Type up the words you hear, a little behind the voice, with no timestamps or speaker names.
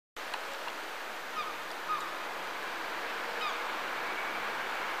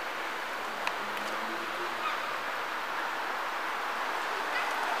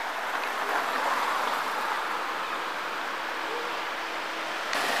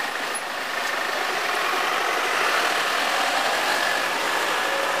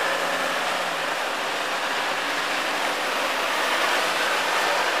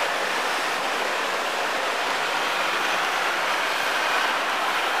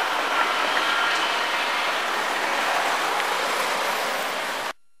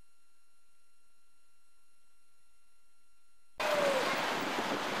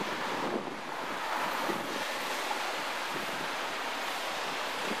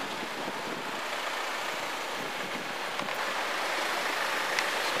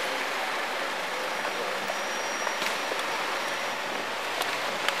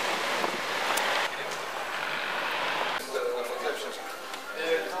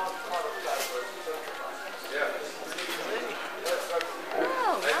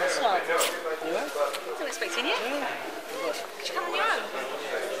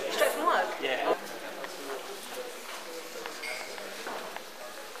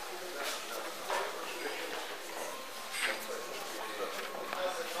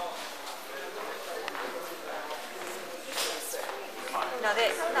No,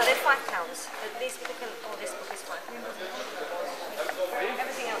 they're £5. This book and this book is £5.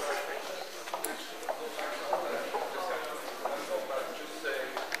 Everything else is free.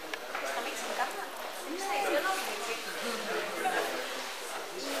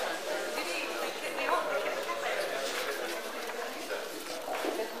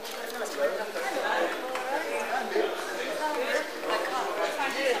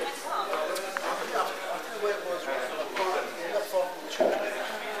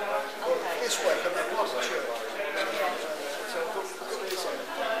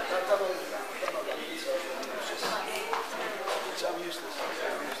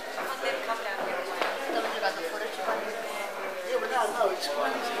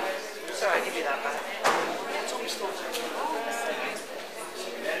 Sorry, I'll give you that back.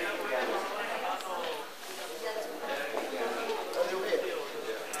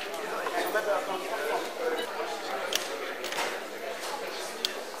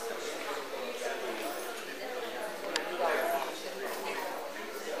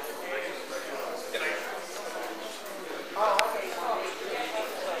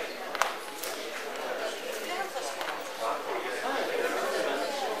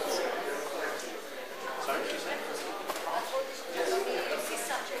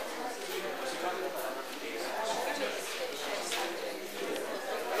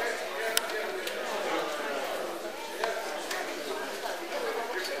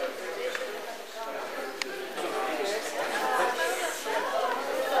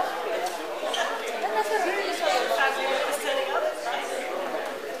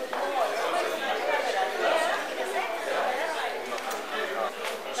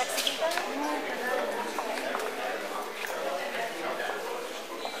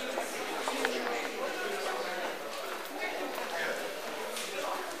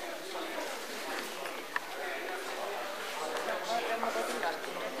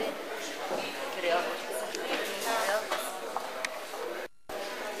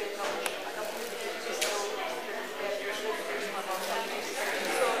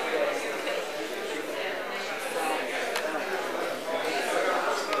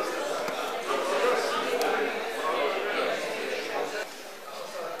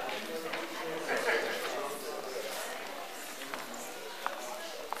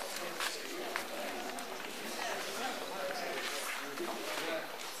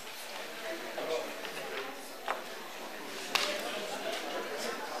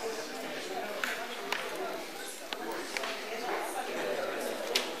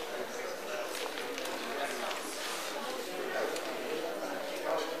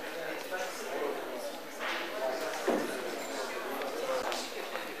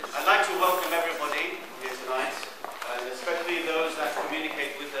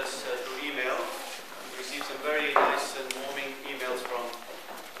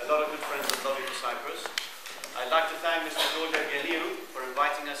 Cyprus. I'd like to thank Mr. Christodoulou for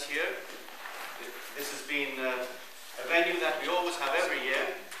inviting us here. This has been a venue that we always have every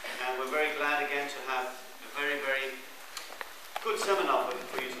year, and we're very glad again to have a very, very good seminar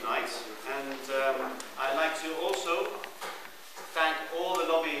for you tonight. And I'd like to also thank all the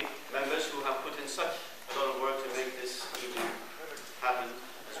lobby members who have put in such a lot of work to make this evening happen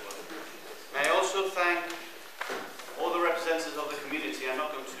as well. May I also thank all the representatives of the community. I'm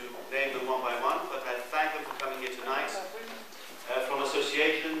not going to name them one by one, but I thank them for coming here tonight, from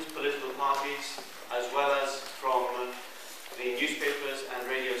associations, political parties, as well as from the newspapers and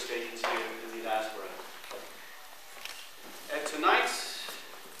radio stations here in the diaspora. Tonight's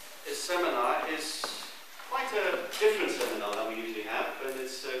seminar is quite a different seminar than we usually have, but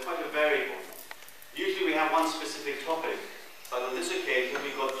it's quite a varied one. Usually we have one specific topic, but on this occasion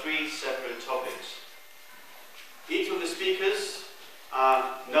we've got three separate topics. Each of the speakers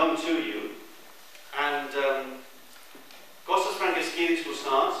are known to you, and Costas Frangeskides will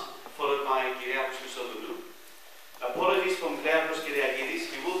start, followed by Kyriacos Christodoulou. Apologies from Klearchos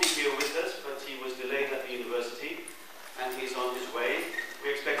Kyriacides. He will be here with us, but he was delayed at the university, and he's on his way.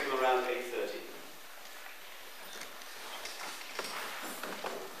 We expect him around 8:30.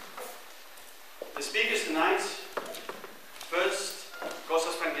 The speakers tonight, first,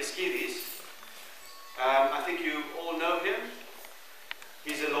 Costas Frangeskides. I think you all know him.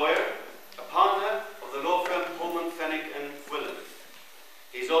 He's a lawyer, a partner of the law firm Pullman, Fenwick and Whelan.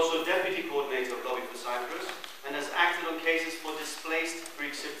 He's also deputy coordinator of Republic of Cyprus and has acted on cases for displaced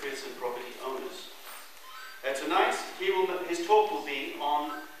Greek Cypriots and property owners. Tonight, his talk will be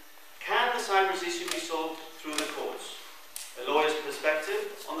on, can the Cyprus issue be solved through the courts? A lawyer's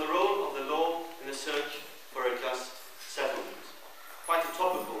perspective on the role of the law in the search for a just settlement. Quite a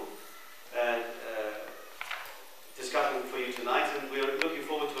topical discussion for you tonight, and we're looking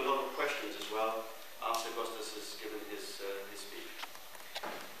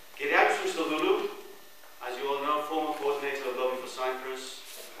Cyprus,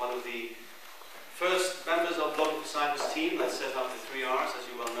 one of the first members of Bloc for Cyprus team that set up the 3 Rs, as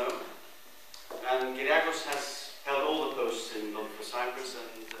you well know. And Kyriacos has held all the posts in Bloc for Cyprus,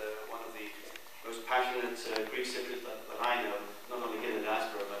 and one of the most passionate Greek Cypriots that I know, not only here in the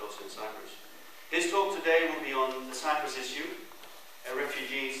diaspora but also in Cyprus. His talk today will be on the Cyprus issue, a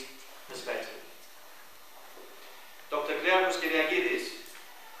refugee's perspective. Dr. Klearchos Kyriacides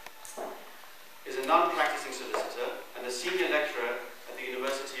is a non-practicing solicitor and a senior lecturer at the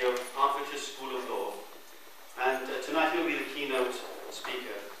University of Hertfordshire School of Law. And tonight he'll be the keynote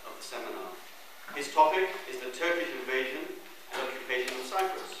speaker of the seminar. His topic is the Turkish invasion and occupation of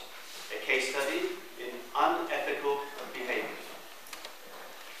Cyprus, a case study in unethical behaviour.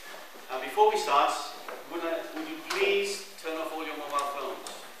 Now before we start, would you please turn off all your mobile phones?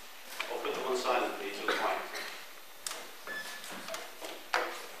 Or put them on silent, please, or quiet.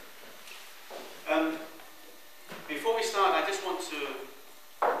 Before we start, I just want to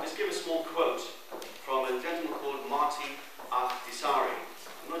give a small quote from a gentleman called Marty Ahtisaari.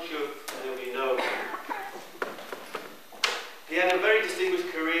 I'm not sure if any of you know him. He had a very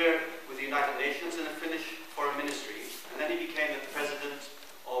distinguished career with the United Nations in the Finnish Foreign Ministry, and then he became the President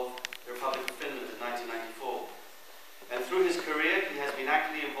of the Republic of Finland in 1994. And through his career, he has been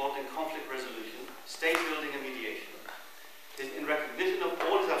actively involved in conflict resolution, state building and mediation. In recognition of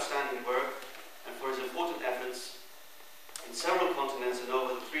all his outstanding work and for his important efforts in several continents and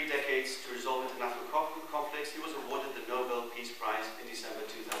over the 3 decades to resolve international conflicts, he was awarded the Nobel Peace Prize in December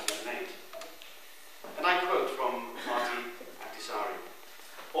 2008. And I quote from Marty Ahtisaari: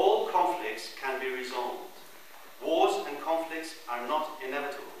 "All conflicts can be resolved. Wars and conflicts are not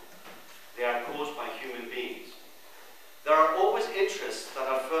inevitable. They are caused by human beings. There are always interests that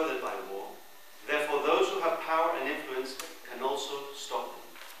are furthered by war. Therefore, those who have power and influence can also stop them.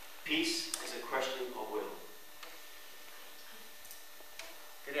 Peace